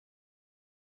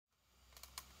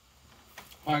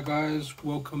Hi guys,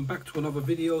 welcome back to another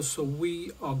video. So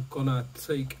we are gonna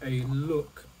take a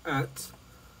look at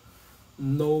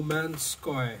No Man's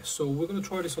Sky. So we're gonna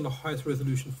try this on the highest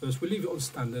resolution first. We'll leave it on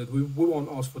standard. We won't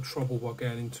ask for trouble by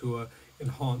getting into a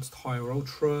enhanced high or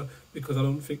ultra, because I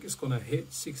don't think it's gonna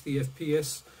hit 60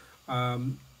 FPS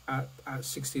at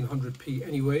 1600p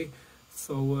anyway.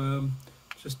 So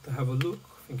just to have a look,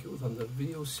 I think it was under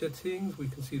video settings, we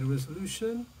can see the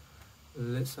resolution.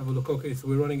 Let's have a look. Okay, so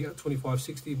we're running it at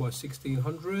 2560 by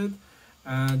 1600,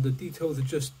 and the details are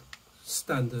just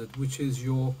standard, which is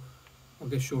your, I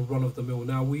guess, your run-of-the-mill.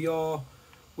 Now we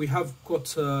have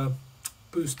got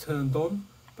boost turned on,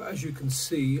 but as you can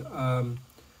see,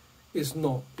 it's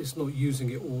not using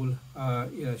it all.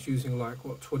 It's using like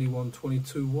what,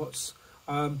 22 watts.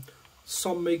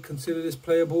 Some may consider this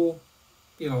playable.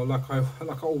 You know, like I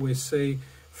always say,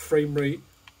 frame rate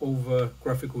over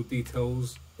graphical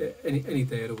details any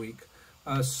day of the week.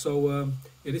 Yeah,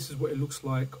 this is what it looks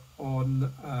like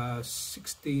on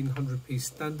 1600p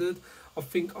standard. I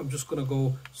think I'm just gonna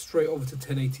go straight over to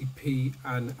 1080p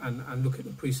and look at the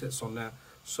presets on that.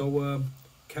 So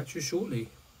catch you shortly.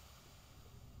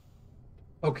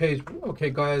 Okay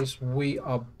guys, we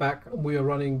are back. We are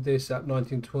running this at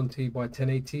 1920 by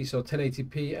 1080, so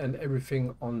 1080p and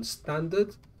everything on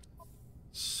standard.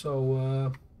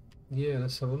 So yeah,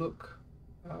 let's have a look.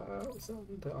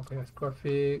 Okay, that's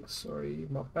graphics, sorry,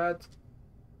 my bad.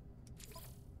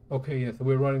 Okay, yeah, so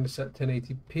we're running this at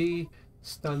 1080p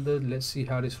standard. Let's see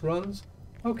how this runs.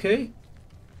 Okay,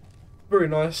 very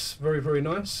nice, very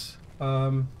nice.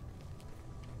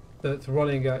 That's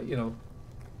running at,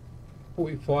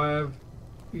 45.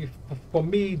 For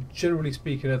me, generally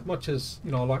speaking, as much as I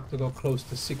like to go close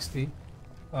to 60,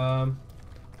 I've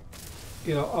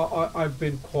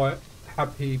been quite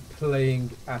happy playing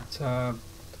at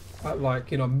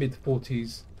like mid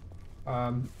 40s.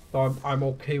 So I'm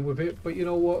okay with it, but you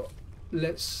know what,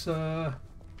 let's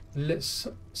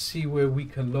see where we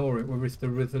can lower it, whether it's the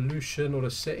resolution or the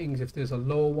settings, if there's a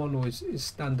lower one, or is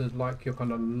standard like your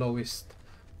kind of lowest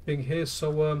thing here.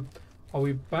 So are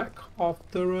we back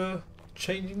after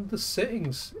changing the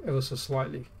settings ever so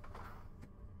slightly?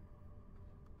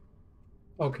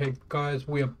 Okay guys,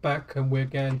 we are back and we're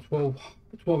getting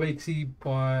 1280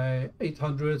 by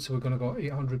 800, so we're going to go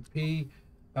 800p.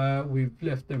 We've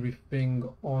left everything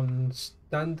on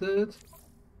standard,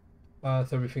 so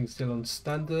everything's still on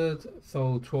standard.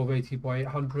 So 1280 by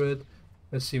 800.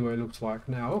 Let's see what it looks like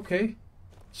now. Okay,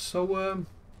 so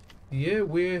yeah,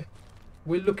 we're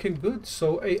looking good.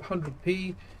 So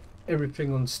 800p,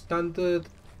 everything on standard.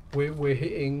 We're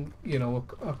hitting a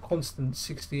constant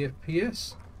 60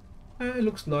 fps. It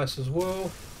looks nice as well.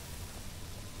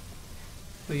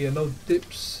 So yeah, no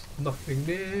dips, nothing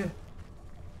there.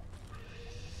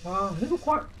 I never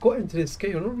quite got into this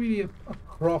game. I'm not really a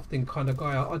crafting kind of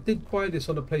guy. I did buy this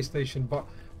on the PlayStation, but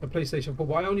the PlayStation 4,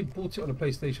 but I only bought it on the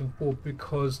PlayStation 4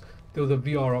 because there was a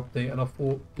VR update, and I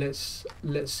thought let's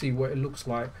see what it looks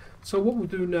like. So what we'll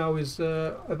do now is,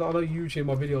 I know usually in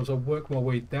my videos I work my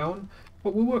way down,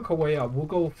 but we'll work our way up. We'll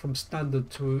go from standard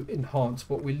to enhanced,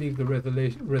 but we leave the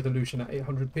resolution at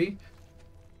 800p.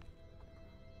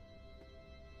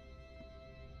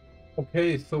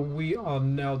 Okay, so we are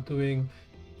now doing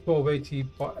 1280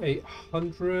 by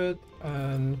 800,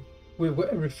 and we've got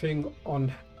everything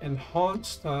on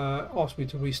enhanced. Asked me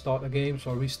to restart the game,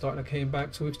 so I restarted and I came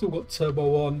back. So we've still got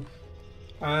turbo on,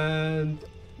 and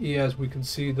yeah, as we can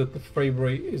see that the frame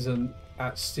rate isn't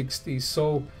at 60.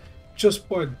 So just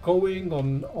by going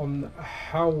on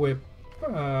how we're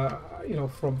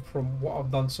from what I've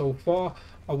done so far,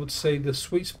 I would say the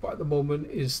sweet spot at the moment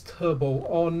is turbo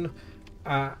on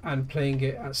and playing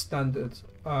it at standard.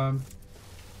 So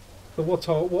what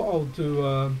I'll do,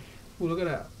 oh, look at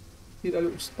that, see that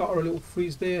little stutter, a little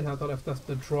freeze there, and I don't know if that's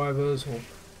the drivers or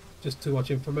just too much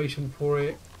information for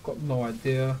it. Got no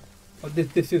idea. But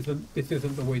this isn't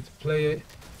the way to play it.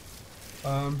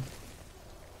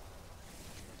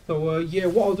 Yeah,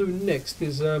 what I'll do next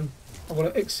is I'm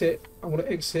gonna exit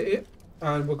it,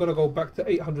 and we're gonna go back to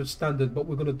 800 standard, but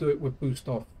we're gonna do it with boost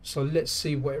off. So let's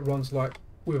see what it runs like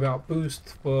without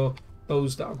boost for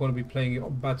those that are going to be playing it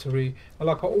on battery. And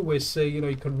like I always say, you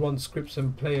can run scripts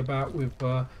and play about with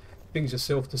things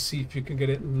yourself to see if you can get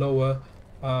it lower,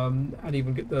 and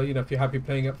even get the, if you're happy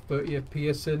playing at 30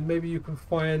 fps, and maybe you can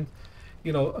find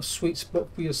a sweet spot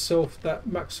for yourself that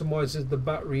maximizes the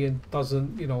battery and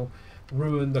doesn't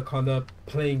ruin the kind of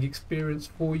playing experience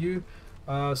for you.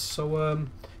 Yeah,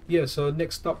 so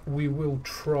next up we will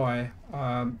try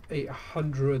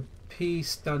 800p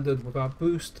standard without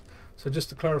boost. So just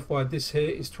to clarify, this here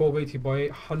is 1280 by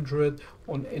 800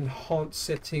 on enhanced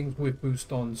settings with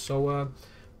boost on. So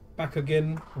back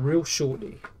again real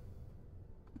shortly.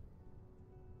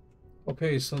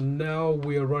 Okay, so now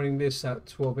we are running this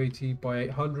at 1280 by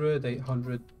 800,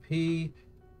 800p,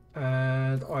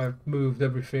 and I've moved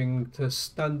everything to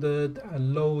standard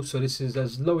and low, so this is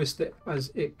as lowest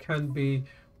as it can be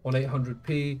on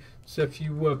 800p. So if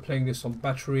you were playing this on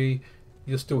battery,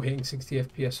 you're still hitting 60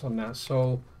 FPS on that.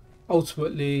 So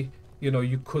ultimately, you know,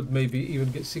 you could maybe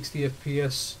even get 60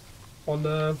 FPS on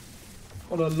a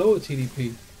lower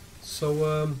TDP.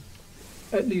 So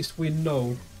at least we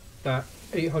know that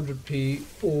 800p,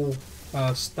 all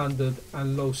standard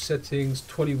and low settings,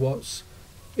 20 watts,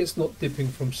 it's not dipping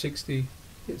from 60.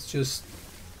 It's just,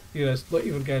 you know, it's not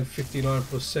even getting 59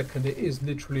 per second. It is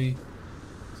literally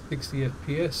 60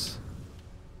 FPS,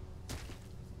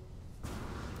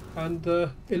 and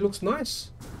it looks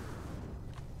nice.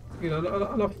 You know,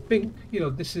 and I think, you know,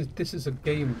 this is a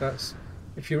game that's,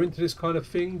 if you're into this kind of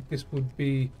thing, this would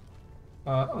be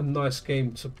a nice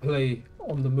game to play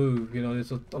on the move. You know,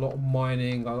 there's a lot of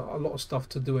mining, a lot of stuff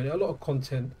to do in it, a lot of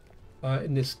content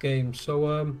in this game.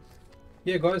 So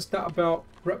yeah guys, that about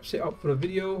wraps it up for the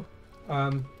video.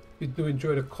 If you do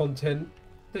enjoy the content,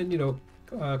 then, you know,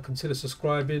 consider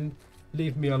subscribing,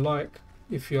 leave me a like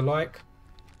if you like,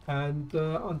 and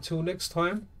until next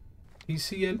time,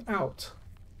 peace and out.